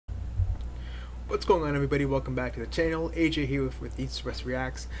What's going on, everybody? Welcome back to the channel. AJ here with Eats West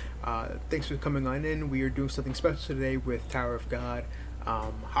Reacts. Thanks for coming on in. We are doing something special today with Tower of God.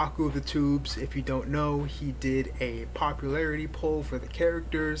 Haku of the Tubes, if you don't know, he did a popularity poll for the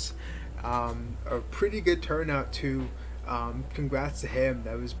characters. A pretty good turnout too. Congrats to him.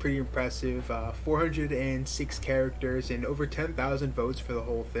 That was pretty impressive. 406 characters and over 10,000 votes for the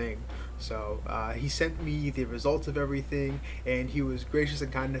whole thing. So he sent me the results of everything, and he was gracious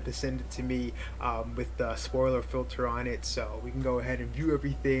and kind enough to send it to me with the spoiler filter on it, so we can go ahead and view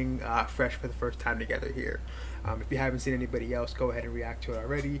everything fresh for the first time together here. If you haven't seen anybody else, go ahead and react to it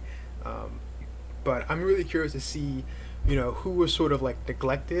already. But I'm really curious to see, who was sort of like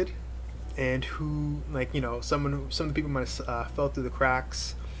neglected, and who, like, some of the people might have fell through the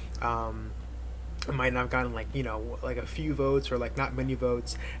cracks. Might not have gotten like a few votes or like not many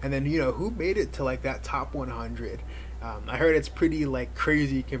votes, and then who made it to like that top 100. I heard it's pretty like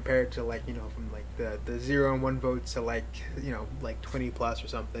crazy compared to like from like the 0 and 1 votes to like like 20 plus or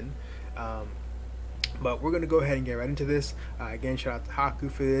something. But we're gonna go ahead and get right into this. Again, shout out to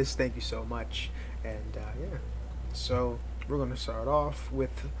Haku for this. Thank you so much. And yeah, so we're gonna start off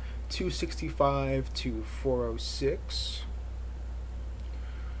with 265 to 406.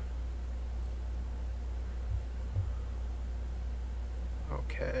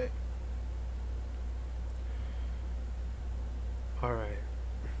 Okay. All right.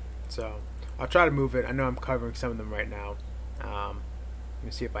 So I'll try to move it. I know I'm covering some of them right now. Let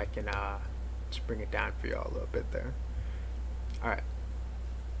me see if I can just bring it down for y'all a little bit there. All right.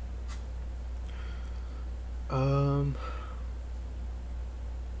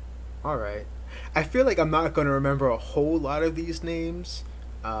 All right. I feel like I'm not gonna remember a whole lot of these names.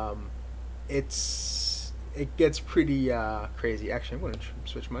 It gets pretty crazy. Actually, I'm going to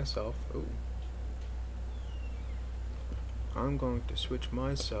switch myself. Ooh. I'm going to switch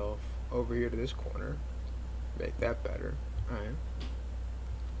myself over here to this corner. Make that better. Alright.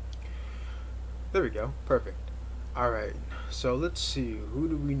 There we go. Perfect. Alright. So let's see. Who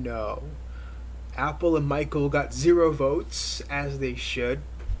do we know? Apple and Michael got 0 votes, as they should.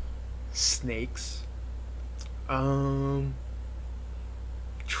 Snakes.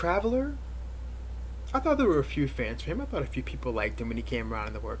 Traveler? I thought there were a few fans for him. I thought a few people liked him when he came around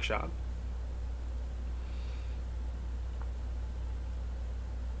in the workshop.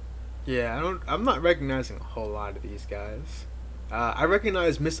 Yeah, I'm not recognizing a whole lot of these guys. I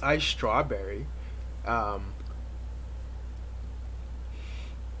recognize Miss Ice Strawberry.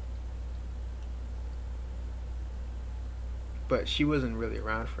 But she wasn't really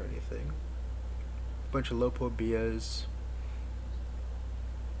around for anything. Bunch of Lopobias.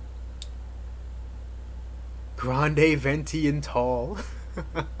 Grande, Venti, and Tall.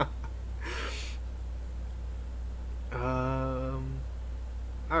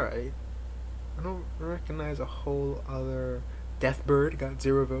 Alright. I don't recognize a whole other. Deathbird got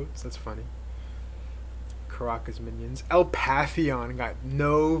 0 votes. That's funny. Caracas Minions. El Papillon got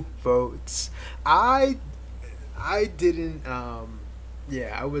no votes. I didn't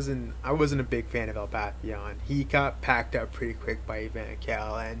yeah, I wasn't a big fan of El Papillon. He got packed up pretty quick by Van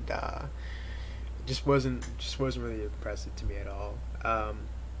Cal, and just wasn't really impressive to me at all.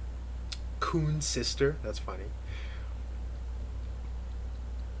 Coon's sister, that's funny.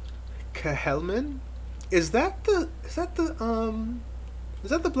 Cahelman, is that the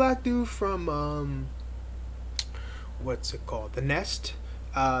black dude from what's it called, The Nest?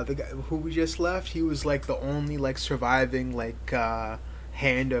 The guy who we just left, he was like the only like surviving like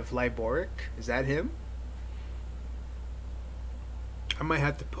hand of Liboric. Is that him? I might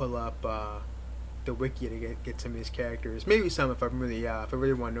have to pull up the wiki to get some of these characters. Maybe some if I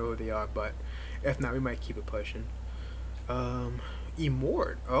really want to know who they are, but if not, we might keep it pushing.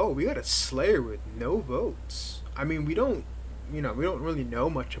 Immort. Oh, we got a Slayer with no votes. I mean, we don't really know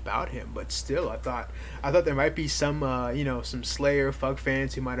much about him, but still, I thought there might be some some Slayer fuck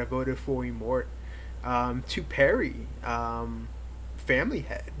fans who might have voted for Immort. To Perry, Family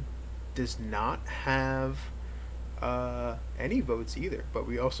Head does not have any votes either, but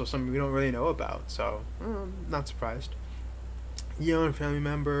we also some we don't really know about, so not surprised. Young family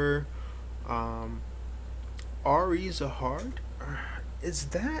member, Ari Zahard, is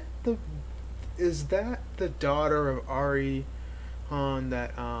that the daughter of Ari Han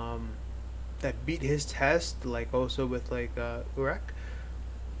that beat his test, like also with like Urek?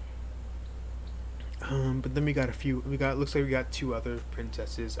 But then we got looks like we got 2 other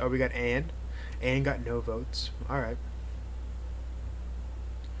princesses. Oh, we got Anne. Anne got no votes. Alright.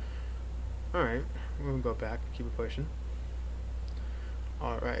 Alright. We're gonna go back and keep it pushing.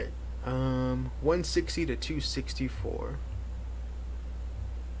 Alright. 160 to 264.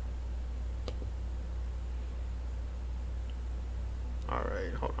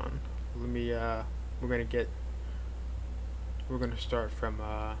 Alright, hold on. Let me, we're gonna start from,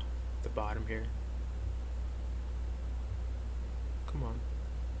 the bottom here. Come on.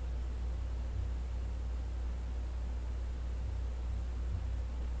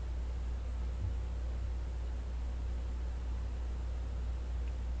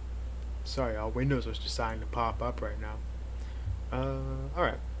 Sorry, all windows are just starting to pop up right now.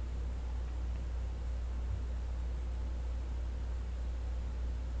 Alright.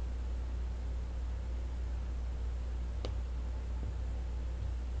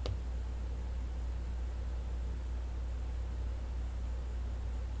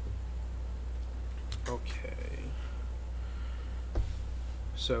 Okay.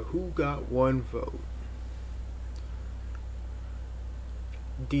 So who got one vote?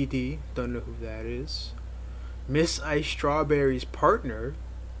 DD, don't know who that is. Miss Ice Strawberry's partner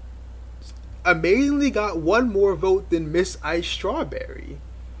amazingly got one more vote than Miss Ice Strawberry.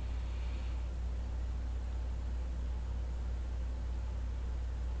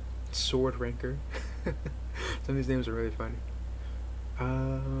 Sword Ranker. Some of these names are really funny.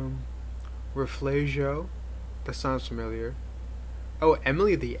 Reflejo. That sounds familiar. Oh,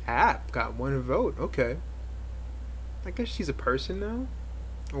 Emily the app got one vote. Okay. I guess she's a person now?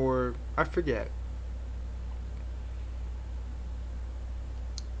 Or, I forget.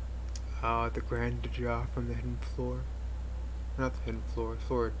 The Grand Jaw from the Hidden Floor. Not the Hidden Floor,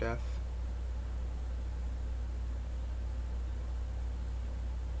 Floor of Death.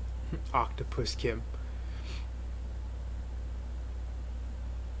 Octopus Kim.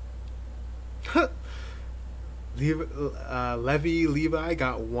 Levi Levi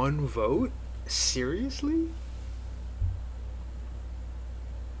got one vote? Seriously?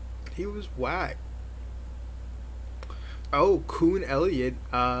 He was whack. Oh, Coon Elliott,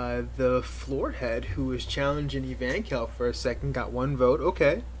 the floorhead who was challenging Evankel for a second, got one vote.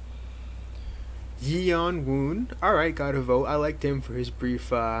 Okay. Yeon Woon, alright, got a vote. I liked him for his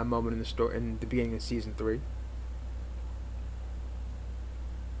brief moment in the story in the beginning of season 3.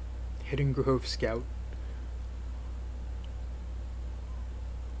 Hidden Grove Scout.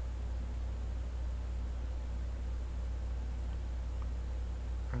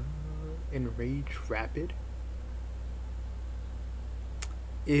 Enraged Rapid.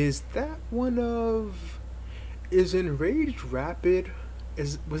 Is that one of... Is Enraged Rapid...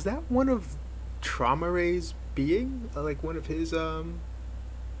 Was that one of Trauma Ray's being? Like one of his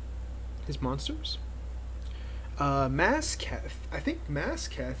monsters? Masketh. I think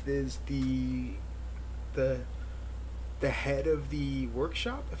Masketh is the head of the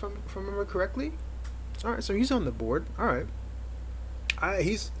workshop, if I remember correctly. Alright, so he's on the board. Alright.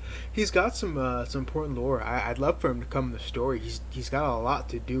 He's got some important lore. I'd love for him to come in the story. He's got a lot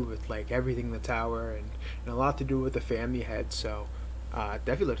to do with like everything in the tower and a lot to do with the family head. So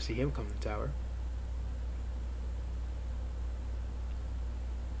definitely love to see him come in the tower.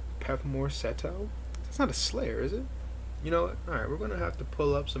 Pevmore Seto. That's not a Slayer, is it? You know what? All right, we're gonna have to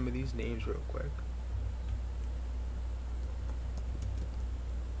pull up some of these names real quick.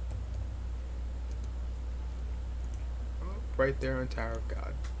 Right there on Tower of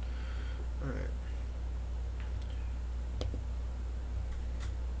God. Alright.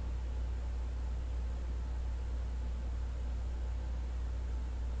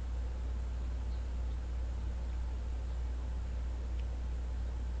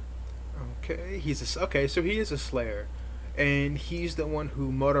 Okay, so he is a Slayer. And he's the one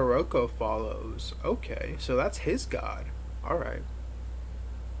who Motoroko follows. Okay, so that's his god. Alright.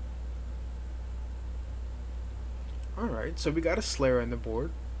 Alright, so we got a Slayer on the board.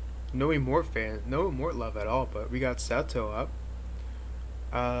 No Immort love at all, but we got Sato up.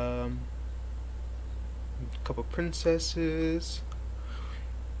 A couple princesses.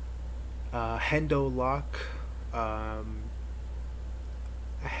 Hendo Lock. A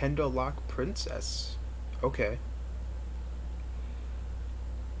Hendo Lock princess. Okay.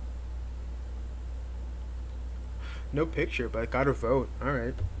 No picture, but got a vote.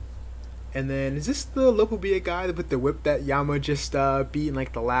 Alright. And then, is this the local BA guy with the whip that Yama just beat in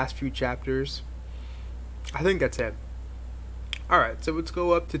like the last few chapters? I think that's it. Alright, so let's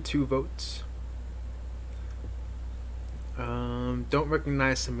go up to 2 votes. Don't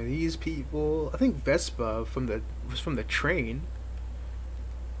recognize some of these people. I think Vespa was from the train.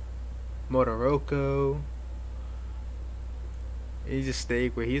 Motoroko. He's a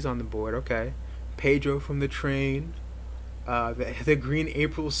stake where he's on the board, okay. Pedro from the train. The Green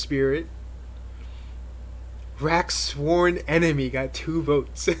April Spirit. Rack's Sworn Enemy got 2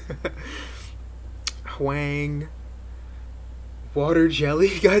 votes. Huang. Water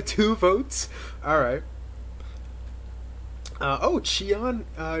Jelly got 2 votes. Alright.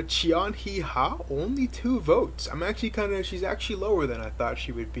 Cheon Hee Ha, only 2 votes. I'm actually she's actually lower than I thought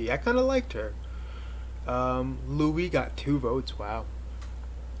she would be. I kind of liked her. Louis got 2 votes. Wow.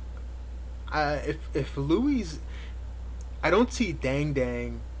 If Louis, I don't see Dang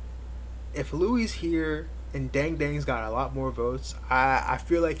Dang. If Louis here and Dang Dang's got a lot more votes, I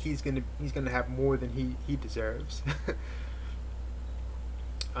feel like he's gonna have more than he deserves.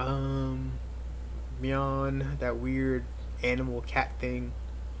 um, Myeon, that weird animal cat thing.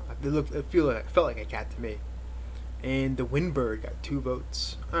 It felt like a cat to me. And the Windbird got 2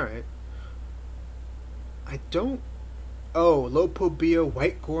 votes. All right. I don't. Oh, Lopobia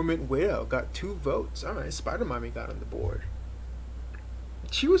White Gormant Widow got 2 votes. All right, Spider Mommy got on the board.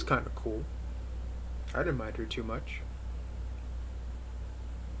 She was kind of cool. I didn't mind her too much.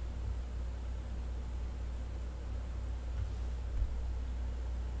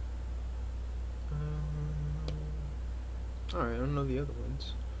 All right, I don't know the other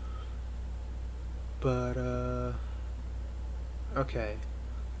ones, but okay.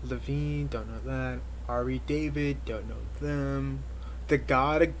 Levine, don't know that. Ari David, don't know them. The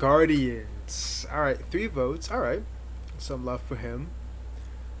God of Guardians. All right, 3 votes. All right, some love for him.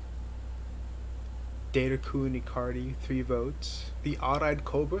 Data Icardi, 3 votes. The Odd-Eyed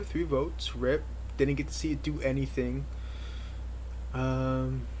Cobra, 3 votes. Rip, didn't get to see it do anything.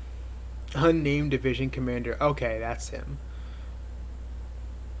 Unnamed Division Commander. Okay, that's him.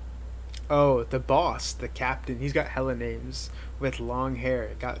 Oh, the boss, the captain. He's got hella names with long hair.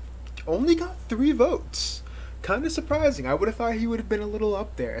 Only got 3 votes. Kind of surprising. I would have thought he would have been a little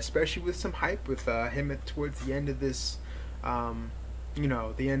up there, especially with some hype with him towards the end of this, the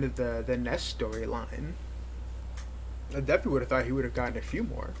end of the Nest storyline. I definitely would have thought he would have gotten a few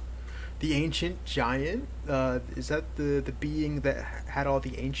more. The Ancient Giant, is that the being that had all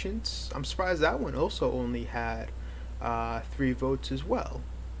the ancients? I'm surprised that one also only had 3 votes as well.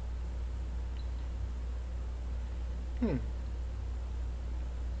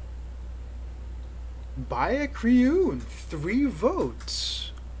 Baya Kryun, 3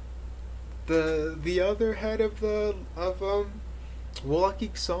 votes. The other head of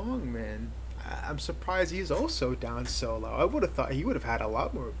Wolaki Song, man. I'm surprised he's also down so low. I would have thought he would have had a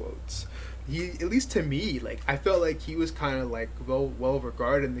lot more votes. He, at least to me, like I felt like he was kind of like well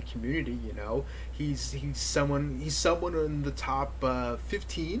regarded in the community. He's someone in the top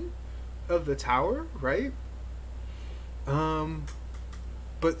 15 of the tower, right?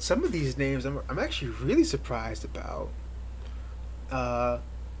 But some of these names I'm actually really surprised about.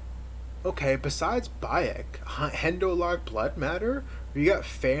 Okay, besides Bayek, Hendolar Blood Matter, we got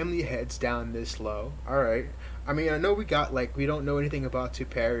family heads down this low. Alright. I mean, I know we don't know anything about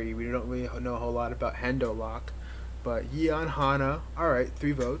Tuperi, we don't really know a whole lot about Hendolock, but Yeon Hana, alright,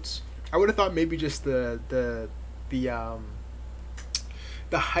 3 votes. I would have thought maybe just the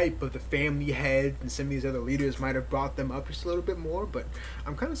hype of the family heads and some of these other leaders might have brought them up just a little bit more, but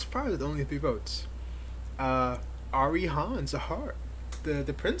I'm kind of surprised with only 3 votes. Ari Han Zahar,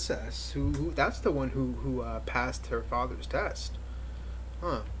 the princess, who that's the one who passed her father's test.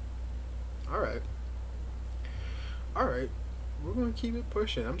 Huh. Alright. Alright. We're gonna keep it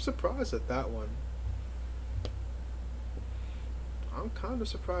pushing. I'm surprised at that one. I'm kind of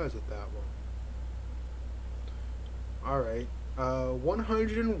surprised at that one. Alright.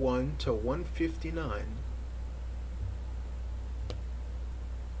 101 to 159.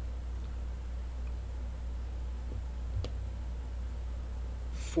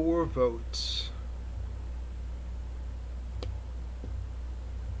 Four votes.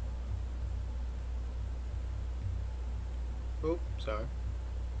 Oh, sorry.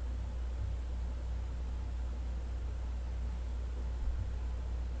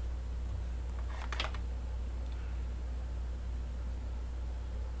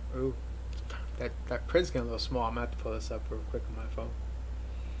 Oh, that print's getting a little small. I'm gonna have to pull this up real quick on my phone.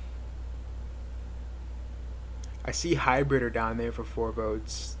 I see Hybrider down there for 4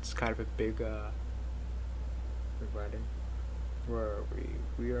 votes. It's kind of a big writing. Where are we?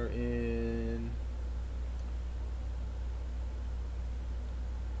 We are in.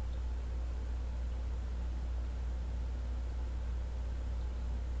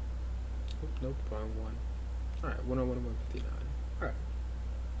 Nope, wrong one. Alright, 101 and 159. Alright.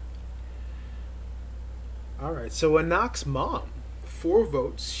 Alright, so Anok's mom, 4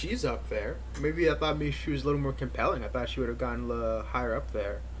 votes. She's up there. I thought maybe she was a little more compelling. I thought she would have gotten a little higher up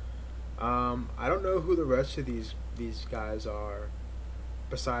there. I don't know who the rest of these guys are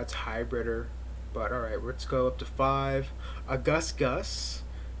besides Hybrider. But alright, let's go up to 5. Gus, this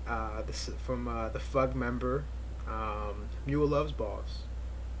is from the Fug member. Mule Loves Balls.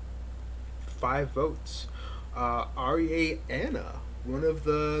 5 votes. Ariana, one of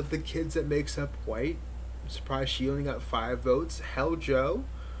the kids that makes up White. I'm surprised she only got 5 votes. Hell Joe.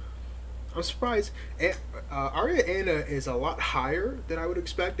 I'm surprised. Ariana is a lot higher than I would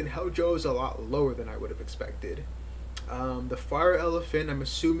expect, and Hell Joe is a lot lower than I would have expected. The fire elephant, I'm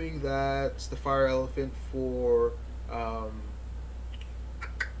assuming that's the fire elephant for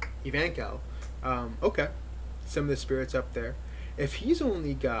Evankel. Okay. Some of the spirits up there. If he's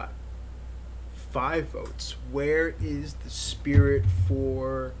only got 5 votes, where is the spirit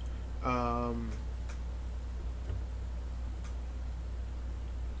for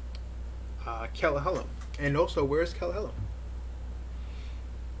Kelahellum? And also, where's Kelahellum?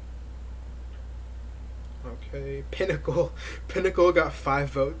 Okay, Pinnacle. Pinnacle got 5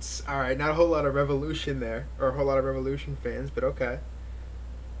 votes. Alright, not a whole lot of Revolution there, or a whole lot of Revolution fans, but okay.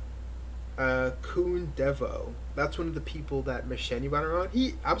 Kun Devo. That's one of the people that Macheni went around.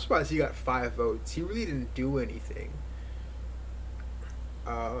 I'm surprised he got 5 votes. He really didn't do anything.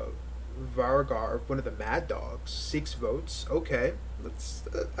 Vargar, one of the Mad Dogs, 6 votes. Okay,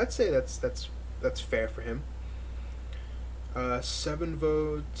 I'd say that's fair for him. 7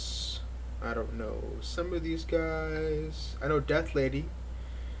 votes. I don't know some of these guys. I know Death Lady.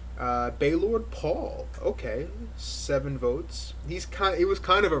 Baylord Paul. Okay, 7 votes. He was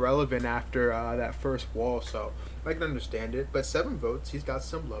kind of irrelevant after that first wall, so I can understand it. But 7 votes. He's got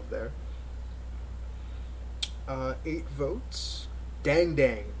some love there. 8 votes. Dang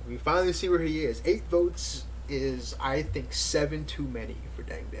Dang. We finally see where he is. 8 votes is, I think, 7 too many for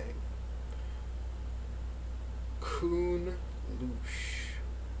Dang Dang. Kun Loosh.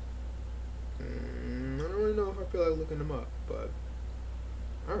 I don't really know if I feel like looking him up, but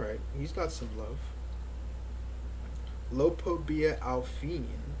alright, he's got some love. Lopobia Alfine.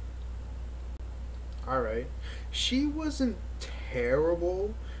 Alright. She wasn't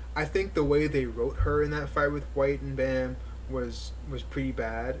terrible. I think the way they wrote her in that fight with White and Bam was pretty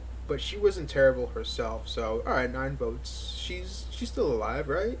bad, but she wasn't terrible herself, so alright, 9 votes. She's still alive,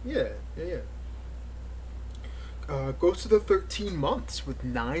 right? Yeah. Goes to the 13 months with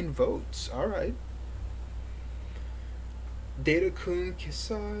 9 votes. Alright. Data Kun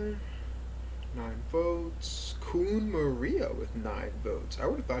Kisar, 9 votes. Kun Maria with 9 votes. I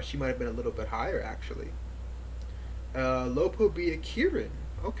would have thought she might have been a little bit higher, actually. Lopobia Kirin.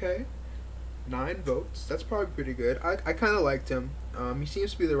 Okay. 9 votes. That's probably pretty good. I kind of liked him. He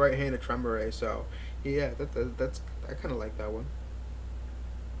seems to be the right hand of Tremere, so yeah, I kind of like that one.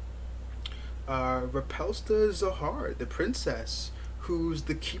 Repelsta Zahar, the princess, who's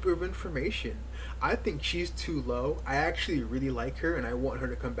the keeper of information. I think she's too low. I actually really like her, and I want her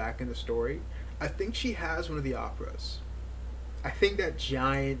to come back in the story. I think she has one of the operas. I think that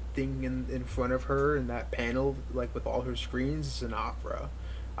giant thing in front of her in that panel, like with all her screens, is an opera.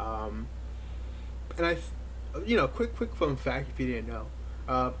 And quick fun fact if you didn't know.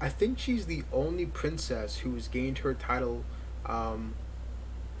 I think she's the only princess who has gained her title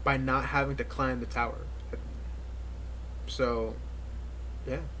by not having to climb the tower. So,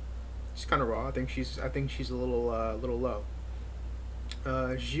 yeah, she's kind of raw. I think she's a little low.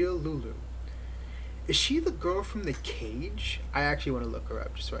 Gia Lulu. Is she the girl from the cage? I actually want to look her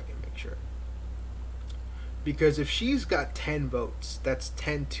up just so I can make sure. Because if she's got 10 votes, that's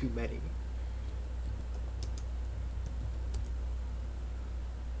 10 too many.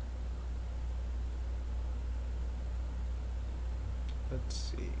 Let's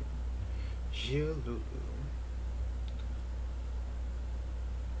see. Gia Lulu.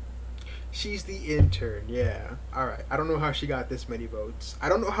 She's the intern, yeah. Alright. I don't know how she got this many votes. I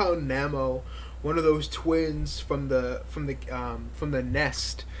don't know how Namo, one of those twins from the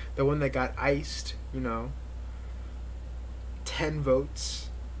nest, the one that got iced, 10 votes.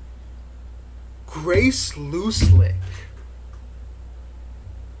 Grace Looselick.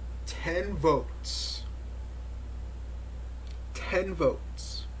 10 votes. 10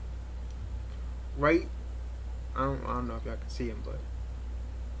 votes. Right? I don't know if y'all can see him, but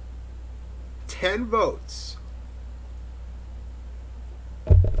 10 votes.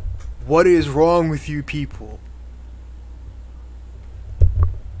 What is wrong with you people?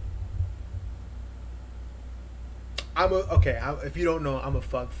 If you don't know, I'm a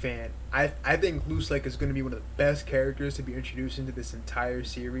Fug fan. I think Loose Lake is going to be one of the best characters to be introduced into this entire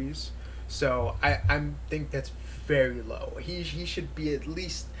series. So I think that's very low. He should be at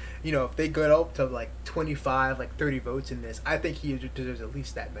least, if they go up to like 25, like 30 votes in this, I think he deserves at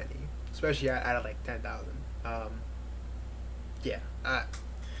least that many, especially out of like 10,000. Yeah.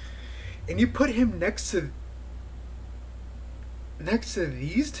 And you put him next to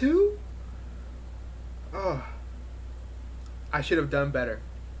these two? Oh. I should have done better.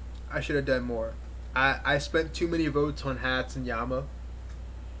 I should have done more. I spent too many votes on Hats and Yama.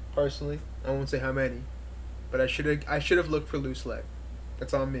 Personally, I won't say how many, but I should have looked for loose leg.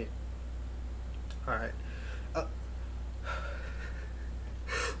 That's on me. All right. Uh,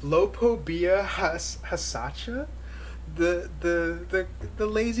 Lopobia Hasacha, the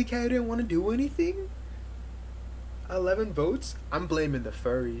lazy cat who didn't want to do anything. 11 votes. I'm blaming the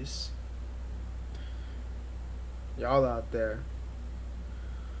furries. Y'all out there.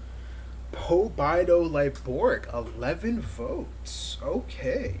 Pobido Liboric, 11 votes.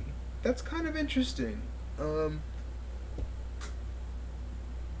 Okay. That's kind of interesting. I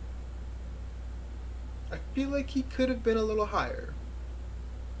feel like he could have been a little higher.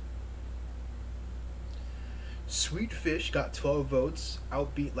 Sweet Fish got 12 votes,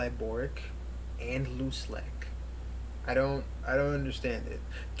 outbeat Liboric and Loose Leg. I don't understand it.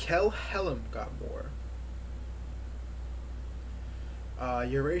 Kel Helm got more.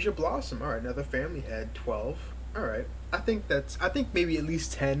 Eurasia Blossom, alright, another family head, 12. Alright. I think maybe at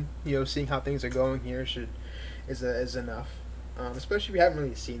least 10, seeing how things are going here is enough. Especially if we haven't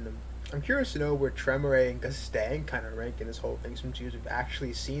really seen them. I'm curious to know where Tremere and Gastang kind of rank in this whole thing since you've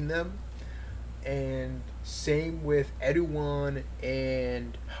actually seen them. And same with Eduan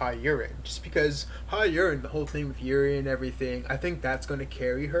and Hayurin. Just because Hayurin, the whole thing with Yuri and everything, I think that's going to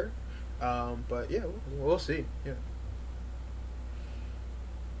carry her. But yeah, we'll see. Yeah.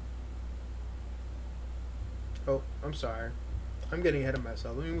 Oh, I'm sorry. I'm getting ahead of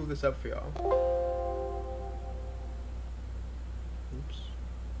myself. Let me move this up for y'all. Oops.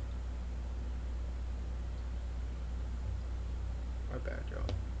 My bad, y'all.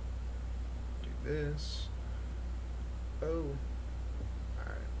 Do this. Oh.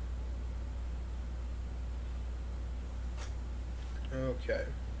 Alright. Okay.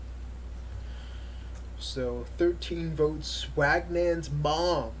 So, 13 votes. Wagnan's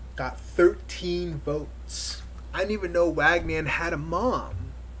mom got 13 votes. I didn't even know Wagnan had a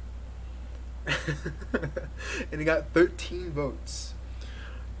mom. And he got 13 votes.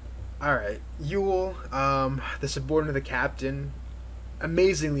 Alright. Yule, the subordinate of the captain,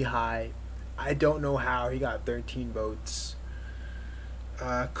 amazingly high. I don't know how he got 13 votes.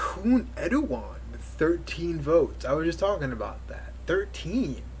 Kun Eduan with 13 votes. I was just talking about that.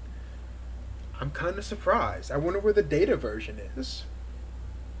 13. I'm kind of surprised. I wonder where the data version is.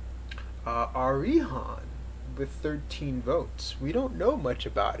 Arihan with 13 votes. We don't know much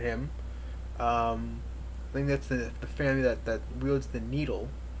about him. I think that's the family that wields the needle.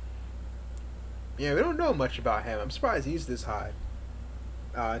 Yeah, we don't know much about him. I'm surprised he's this high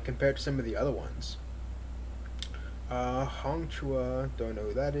compared to some of the other ones. Hongchua, don't know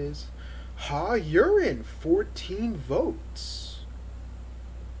who that is. Ha Yurin, 14 votes.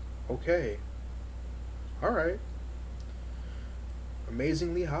 Okay. Alright.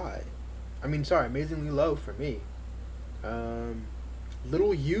 Amazingly high. Amazingly low for me.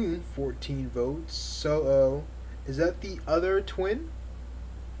 Little Yoon, 14 votes. So, is that the other twin?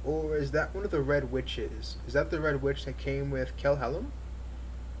 Or is that one of the Red Witches? Is that the Red Witch that came with Kelhelm?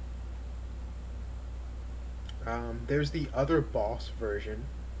 There's the other boss version.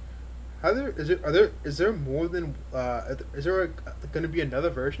 Is there more than is there going to be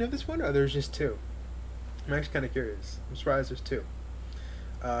another version of this one, or there's just two? I'm actually kind of curious. I'm surprised there's two.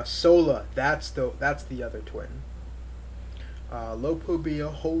 Sola, that's the other twin.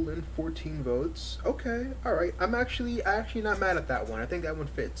 Lopobia Holden, 14 votes. Okay, all right. I'm actually not mad at that one. I think that one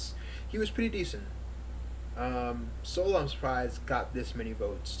fits. He was pretty decent. Sola, I'm surprised got this many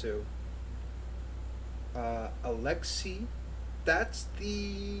votes too. Alexi, that's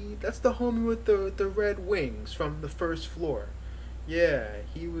the homie with the red wings from the first floor. Yeah,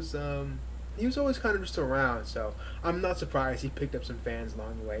 he was always kind of just around, so I'm not surprised he picked up some fans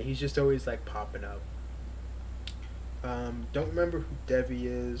along the way. He's just always like popping up. Don't remember who Devi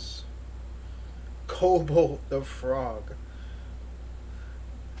is. Cobalt the Frog.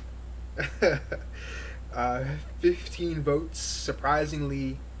 15 votes,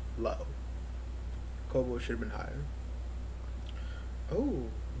 surprisingly low. Cobalt should have been higher. Oh,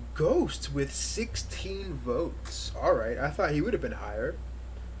 Ghost with 16 votes. Alright, I thought he would have been higher.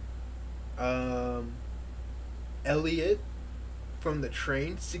 Elliot from the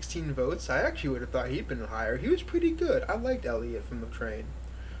train, 16 votes. I actually would have thought he'd been higher. He was pretty good. I liked Elliot from the train.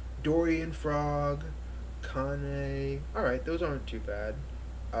 Dorian Frog, Kane. Alright, those aren't too bad.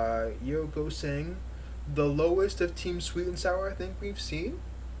 Yoko Singh, the lowest of Team Sweet and Sour I think we've seen.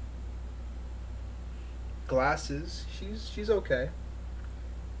 Glasses, she's okay.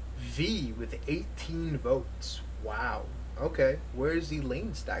 V with 18 votes. Wow. Okay, where's the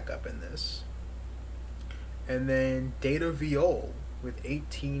lane stack up in this? And then Data Viol with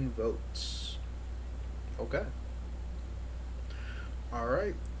 18 votes. Okay. All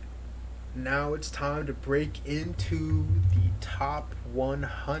right. Now it's time to break into the top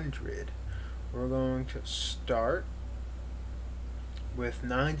 100. We're going to start with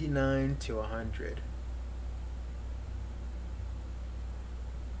 99 to 100.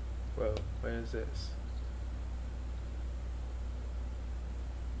 Whoa, what is this?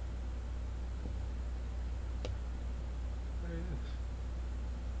 What is this?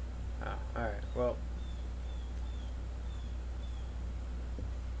 Oh, alright, well.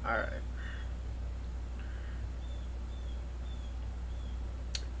 Alright.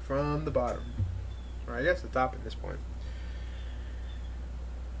 From the bottom. Or I guess the top at this point.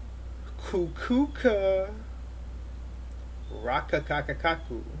 Kukuka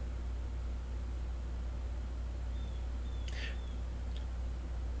Rakakakaku.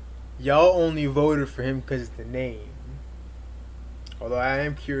 Y'all only voted for him because of the name. Although I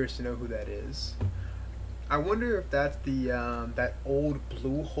am curious to know who that is. I wonder if that's the that old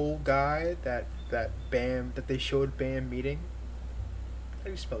blue hole guy that Bam that they showed Bam meeting. How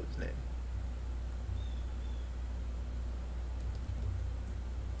do you spell his name?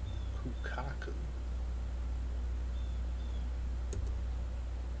 Kukaku.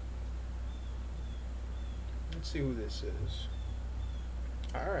 Let's see who this is.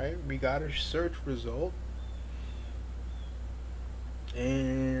 Alright, we got a search result.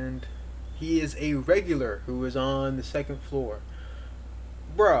 And he is a regular who is on the second floor.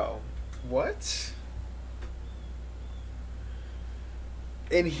 Bro, what?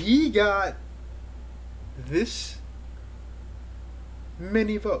 And he got this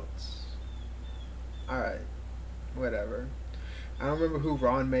many votes. Alright, whatever. I don't remember who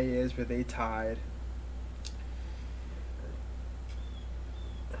Ron May is, but they tied.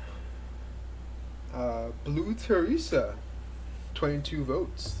 Blue Teresa, 22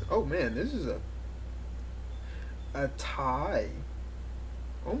 votes. Oh man, this is a tie.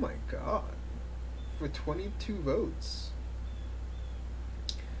 Oh my god, for 22 votes.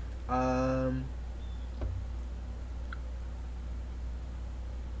 Oh,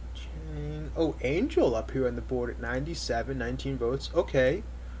 Angel up here on the board at 97, 19 votes. Okay,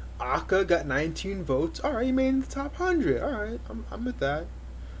 Aka got 19 votes. All right, he made it in the top 100. All right, I'm with that.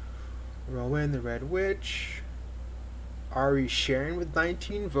 Rowan the Red Witch, Ari Sharon with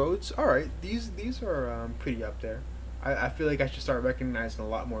 19 votes. All right, these are pretty up there. I feel like I should start recognizing a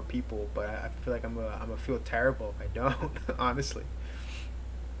lot more people, but I feel like I'm a feel terrible if I don't. Honestly.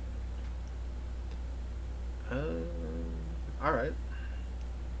 All right.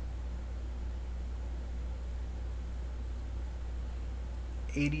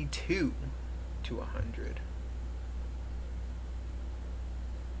 $82 to 100.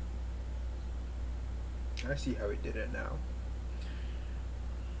 I see how he did it now.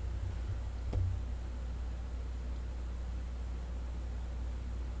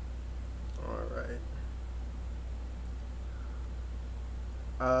 Alright.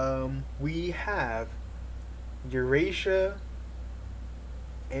 We have Eurasia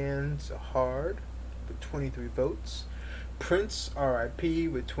and Zahard with 23 votes. Prince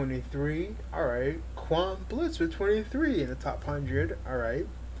RIP with 23. Alright. Quan Blitz with 23 in the top 100. Alright.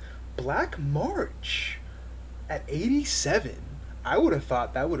 Black March at 87. I would have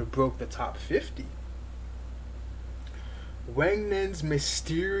thought that would have broke the top 50. Wangnen's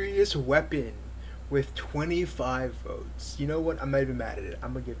Mysterious Weapon with 25 votes. You know what? I'm not even mad at it.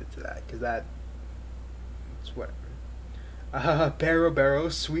 I'm going to give it to that because it's whatever. Barrow,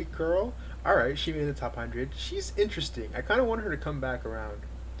 Sweet Girl. Alright, she made the top 100. She's interesting. I kind of want her to come back around.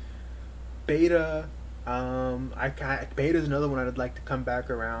 Beta. Beta's another one I'd like to come back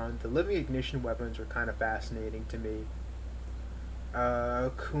around. The living ignition weapons are kind of fascinating to me.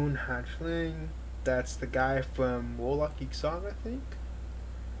 Kun Hatchling. That's the guy from Wolok Geek Song, I think.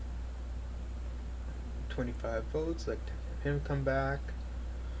 25 votes. Like to have him come back.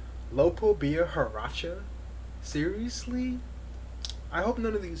 Lopo Bia Haracha. Seriously? I hope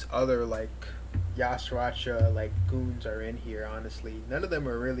none of these other like Yasracha like goons are in here, honestly. None of them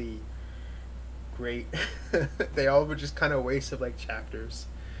are really great. They all were just kind of waste of like chapters.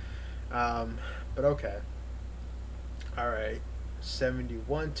 But okay. Alright.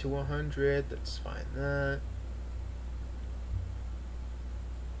 71 to 100. Let's find that.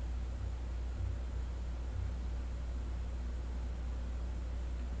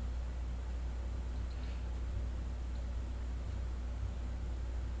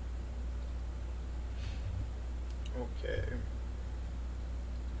 Okay.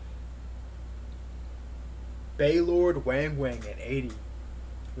 Baylord Wang at 80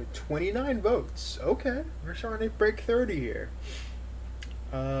 with 29 votes. Okay, we're starting to break 30 here.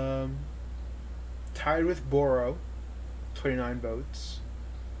 Tied with Boro, 29 votes.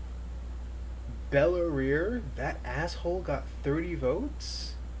 Bellarear, that asshole got 30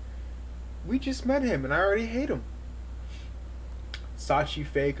 votes? We just met him and I already hate him. Sachi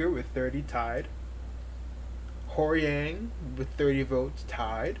Faker with 30 tied. Horyang with 30 votes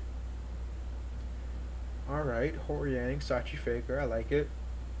tied. Alright, Horyang, Sachi Faker, I like it.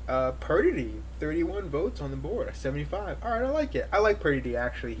 Purdity, 31 votes on the board, 75. Alright, I like it. I like Purdity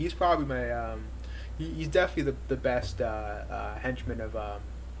actually. He's probably my he's definitely the best henchman of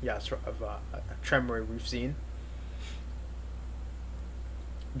Tremor we've seen.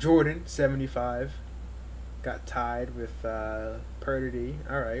 Jordan, 75. Got tied with Purdity.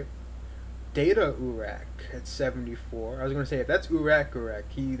 Alright. Data Urak at 74. I was going to say, if that's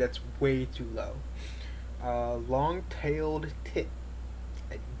Urak, that's way too low. Long-tailed tit.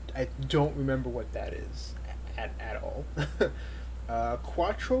 I don't remember what that is at all.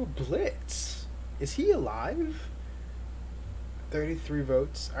 Quattro Blitz. Is he alive? 33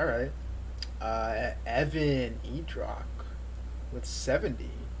 votes. Alright. Evan Edrock with 70.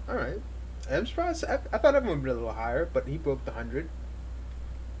 Alright. I'm surprised. I thought Evan would be a little higher, but he broke the 100.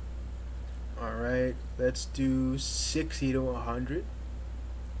 Alright. Let's do 60 to 100.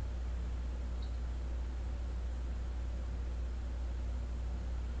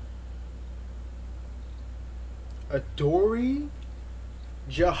 Adori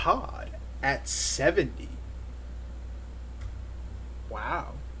Jihad at 70.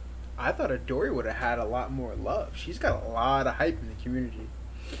 Wow. I thought Adori would have had a lot more love. She's got a lot of hype in the community.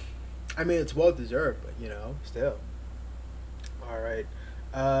 I mean, it's well deserved, but still. Alright.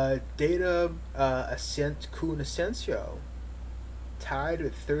 Data Kun Asensio tied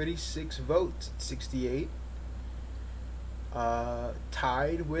with 36 votes at 68.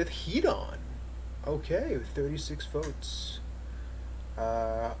 Tied with Hedon. Okay, with 36 votes.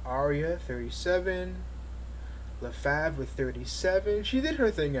 Arya, 37. LaFav with 37. She did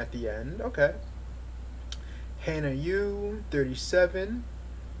her thing at the end. Okay. Hannah Yu, 37.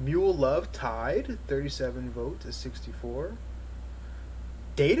 Mule Love tied, 37 votes at 64.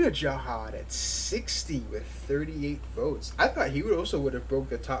 Data Jihad at 60 with 38 votes. I thought he would have broke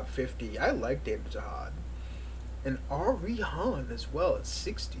the top 50. I like Data Jihad. And Ari Han as well at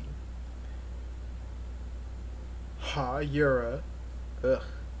 60. Ha Yura,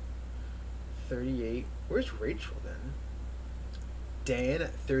 38. Where's Rachel then? Dan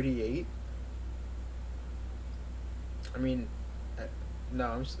at 38. I mean, no,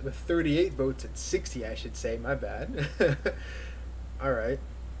 I'm with 38 votes at 60. I should say. My bad. All right.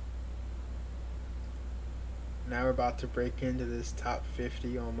 Now we're about to break into this top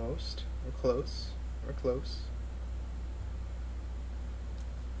 50 almost. We're close. We're close.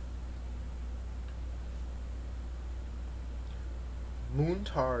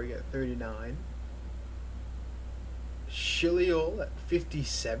 Moontari at 39. Shiliol at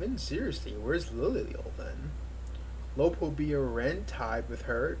 57? Seriously, where's Liliol then? Lopobia Ren tied with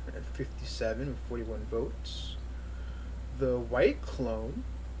her at 57 with 41 votes. The white clone,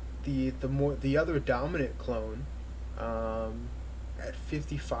 the other dominant clone, at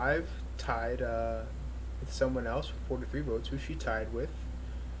 55 tied with someone else with 43 votes, who she tied with.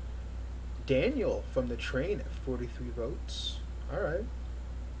 Daniel from the train at 43 votes. Alright.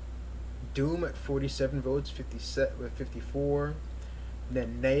 Doom at 47 votes, 54.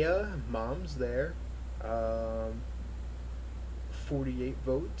 Nenea, mom's there. 48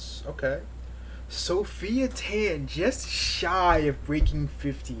 votes. Okay. Sophia Tan, just shy of breaking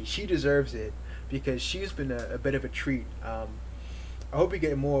 50. She deserves it because she's been a bit of a treat. I hope we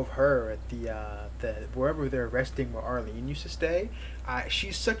get more of her at the wherever they're resting where Arlene used to stay.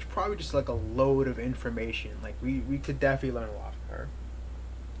 She's probably just like a load of information. Like we could definitely learn a lot from her.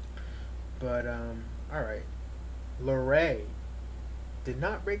 But all right, Lorraine did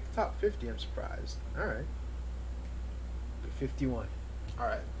not break the top 50. I'm surprised. All right, 51. All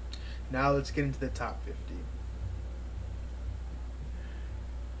right, now let's get into the top 50.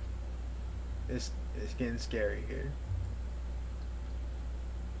 It's getting scary here.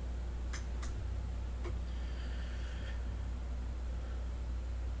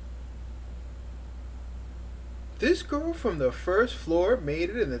 This girl from the first floor made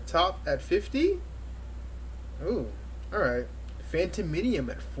it in the top at 50? Ooh, alright. Phantomidium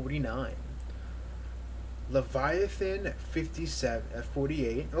at 49. Leviathan at 57, at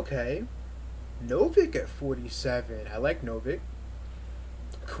 48, okay. Novik at 47, I like Novik.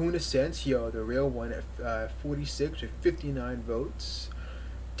 Kun Asensio, the real one, at 46 with 59 votes.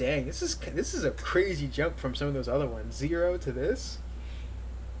 Dang, this is a crazy jump from some of those other ones. 0 to this.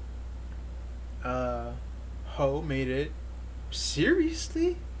 Ho made it.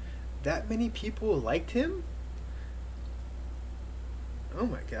 Seriously? That many people liked him? Oh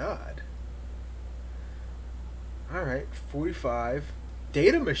my god. Alright, 45.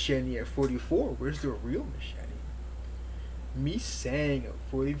 Data Machine at 44. Where's the real Machine? Me Sang at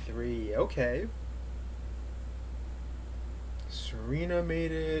 43. Okay. Serena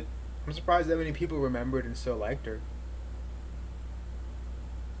made it. I'm surprised that many people remembered and still liked her.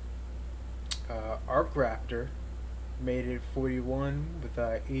 Arc Raptor made it 41 with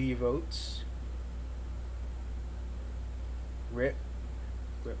 80 votes. Rip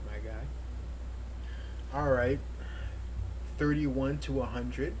my guy. Alright. 31 to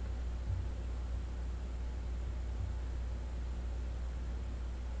 100.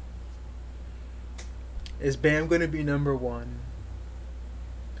 Is Bam going to be number one?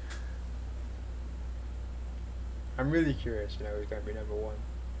 I'm really curious to know who's going to be number one.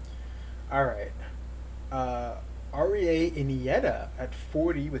 Alright. REA Iniesta at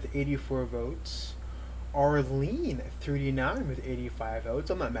 40 with 84 votes. Arlene at 39 with 85 votes.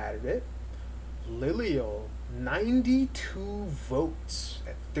 I'm not mad at it. Lilial, 92 votes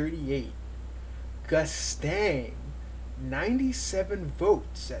at 38. Gustang, 97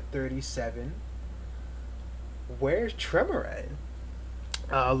 votes at 37. Where's Tremere?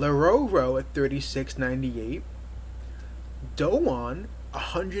 Laroro at 36.98. Doan,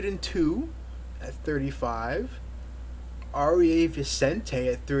 102 at 35. REA Vicente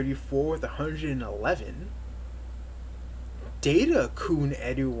at 34 with 111. Data Kun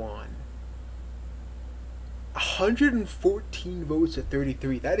Eduan, 114 votes at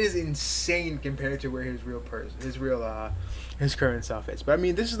 33. That is insane compared to where his his current self is. But I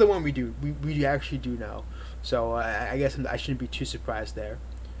mean, this is the one we actually do know. So I guess I shouldn't be too surprised there.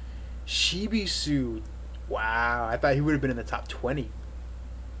 Shibisu, wow, I thought he would have been in the top 20.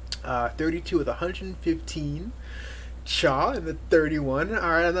 32 with 115. Cha in the 31. All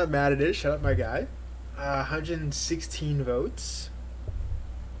right, I'm not mad at it. Shut up, my guy. 116 votes.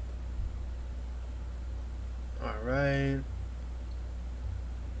 All right.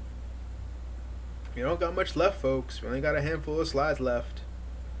 We don't got much left, folks. We only got a handful of slides left.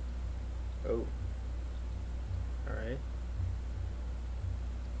 Oh. All right.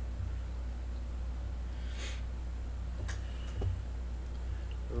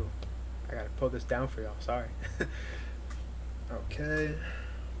 Ooh. I gotta pull this down for y'all. Sorry. Okay.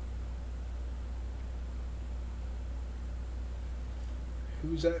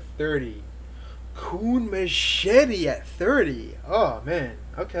 Who's at 30? Kun Machete at 30. Oh, man.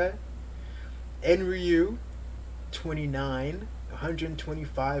 Okay. Enryu, 29.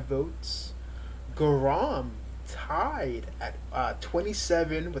 125 votes. Garam tied at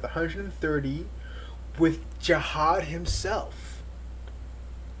 27 with 130 with Jihad himself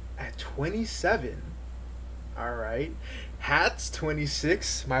at 27. All right. Hats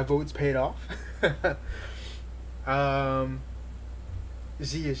 26. My vote's paid off.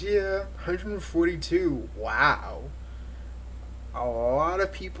 Zia 142. Wow. A lot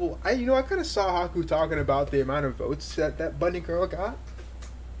of people. I kind of saw Haku talking about the amount of votes that Bunny Girl got,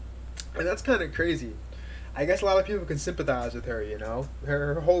 and that's kind of crazy. I guess a lot of people can sympathize with her.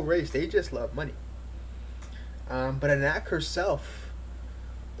 Her whole race, they just love money. But Anak herself,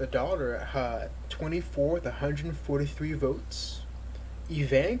 the daughter, 24 with 143 votes.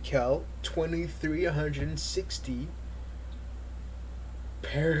 Evankel, 23, 160.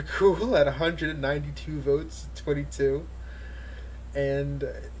 Paracool at 192 votes, 22. And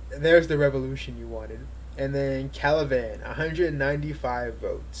there's the revolution you wanted. And then Calavan, 195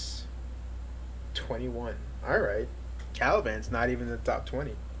 votes, 21. Alright. Calavan's not even in the top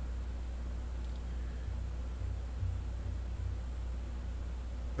 20.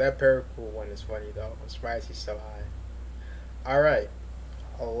 That Paracool one is funny, though. I'm surprised he's so high. Alright.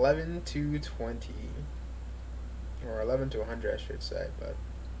 11 to 20. Or 11 to 100, I should say. But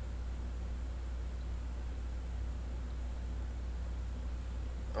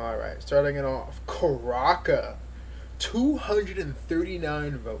alright, starting it off. Karaka,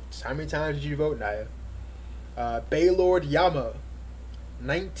 239 votes. How many times did you vote, Naya? Baylord Yama,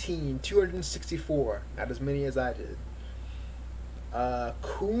 19, 264. Not as many as I did.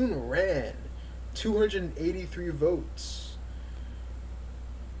 Kun Ran, 283 votes.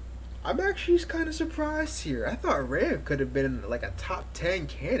 I'm actually kind of surprised here. I thought Ran could have been like a top 10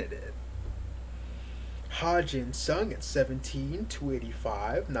 candidate. Hajin Sung at 17,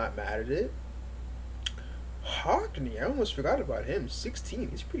 285. Not mad at it. Hockney, I almost forgot about him.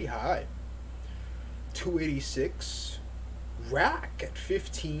 16, he's pretty high. 286. Rack at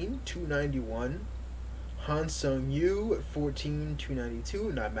 15, 291. Han Sung Yu at 14,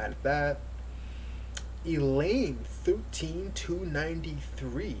 292. Not mad at that. Elaine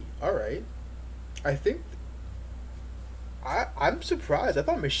 13,293. All right. I think I'm surprised. I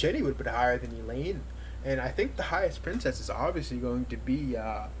thought Machete would have been higher than Elaine, and I think the highest princess is obviously going to be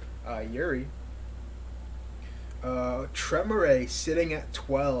Yuri. Tremere sitting at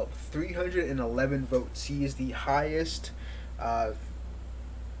 12, 311 votes. He is uh,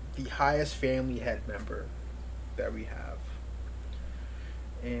 the highest family head member that we have.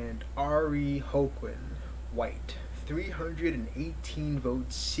 And Ari Hoquin, white, 318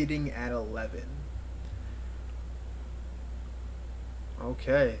 votes, sitting at 11.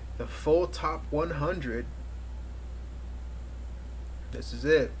 Okay, the full top 100. This is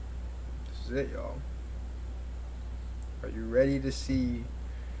it. This is it, y'all. Are you ready to see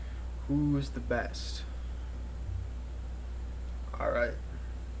who's the best? Alright.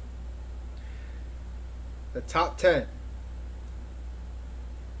 The top 10.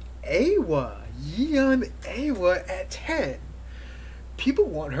 Awa. Yeon Awa at 10. People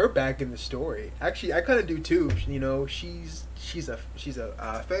want her back in the story. Actually, I kind of do too. You know, she's a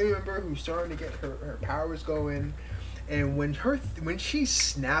family member who's starting to get her powers going, and when she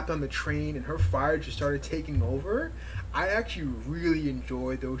snapped on the train and her fire just started taking over, I actually really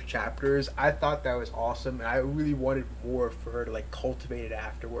enjoyed those chapters. I thought that was awesome, and I really wanted more for her to like cultivate it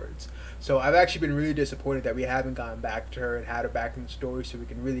afterwards. So I've actually been really disappointed that we haven't gone back to her and had her back in the story so we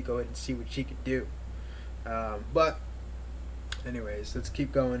can really go ahead and see what she could do. But anyways, let's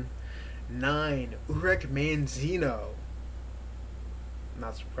keep going. 9, Urek Manzino.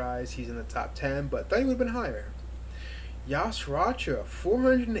 Not surprised he's in the top 10, but thought he would have been higher. Yas Racha,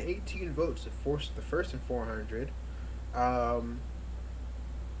 418 votes, the first in 400.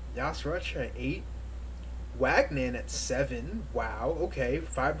 Yas Racha at 8. Wagnan at 7. Wow, okay,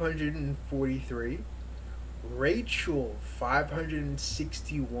 543. Rachel,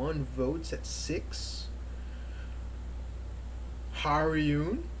 561 votes at 6.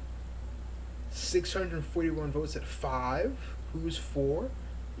 Haryun, 641 votes at 5. Who's 4?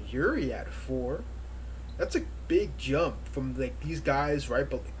 Yuri at 4. That's a big jump from like these guys right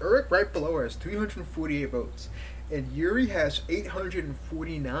below. Eric right below her has 348 votes, and Yuri has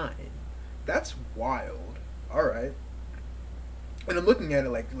 849. That's wild. All right. And I'm looking at it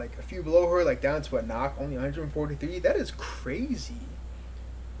like a few below her, like down to a knock, only 143. That is crazy.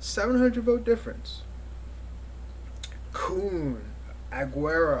 700 vote difference. Kun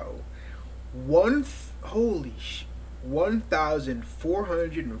Aguero,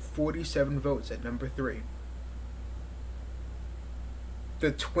 1,447 votes at number 3.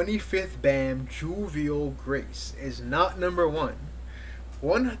 The 25th BAM Jovial Grace is not number 1.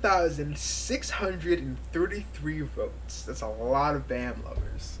 1,633 votes. That's a lot of BAM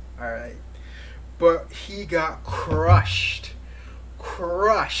lovers. Alright. But he got crushed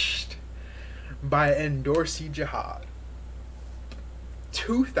by Endorsi Jihad.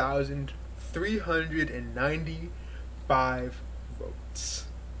 2,395 votes.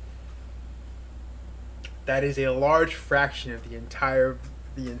 That is a large fraction of the entire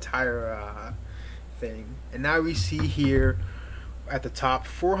thing. And now we see here at the top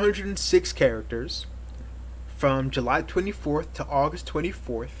 406 characters from July 24th to August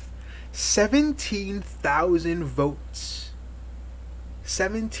 24th. 17,000 votes.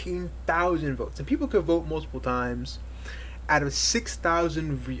 17,000 votes. And people could vote multiple times. Out of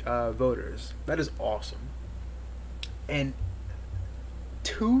 6,000 voters. That is awesome. And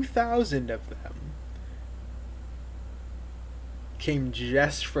 2,000 of them came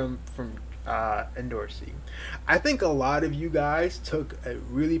just from Endorsi. I think a lot of you guys took it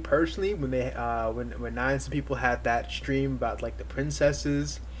really personally when they when Nine some people had that stream about like the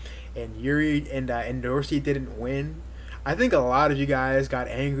princesses and Yuri and Endorsi didn't win. I think a lot of you guys got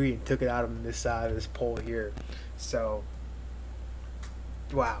angry and took it out on this side of this poll here. So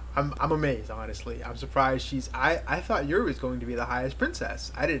wow, I'm amazed, honestly. I'm surprised I thought Yuri was going to be the highest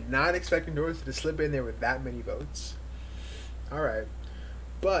princess. I did not expect Endorsi to slip in there with that many votes. Alright.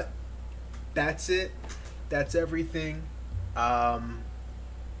 But that's it. That's everything. Yeah.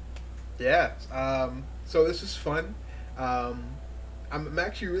 So this was fun. I'm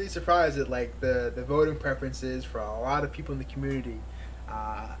actually really surprised at like the voting preferences for a lot of people in the community.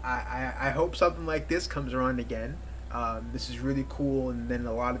 I hope something like this comes around again. This is really cool, and then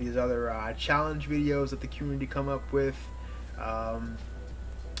a lot of these other challenge videos that the community come up with.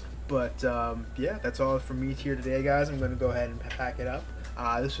 Yeah, that's all from me here today, guys. I'm going to go ahead and pack it up.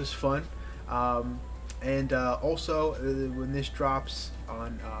 This was fun. Also, when this drops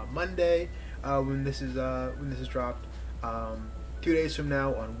on Monday, when this is dropped, 2 days from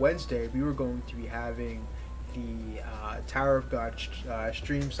now on Wednesday, we were going to be having the Tower of God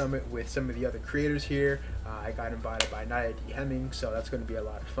stream summit with some of the other creators here. I got invited by Naya D. Hemming, so that's going to be a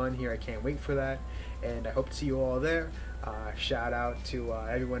lot of fun here. I can't wait for that, and I hope to see you all there. Shout out to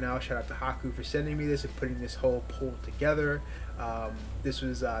everyone else. Shout out to Haku for sending me this and putting this whole poll together. This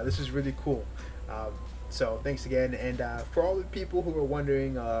was really cool. So thanks again, and for all the people who are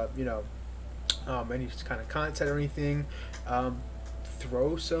wondering, any kind of content or anything,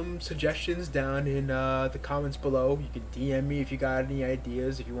 throw some suggestions down in the comments below. You can DM me if you got any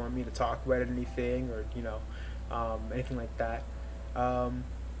ideas, if you want me to talk about anything, or anything like that.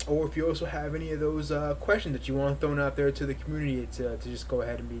 Or if you also have any of those questions that you want thrown out there to the community to just go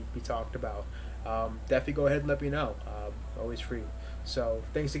ahead and be talked about, definitely go ahead and let me know. Always free. So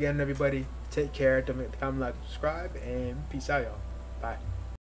thanks again, everybody. Take care. Don't forget to comment, like, subscribe, and peace out, y'all. Bye.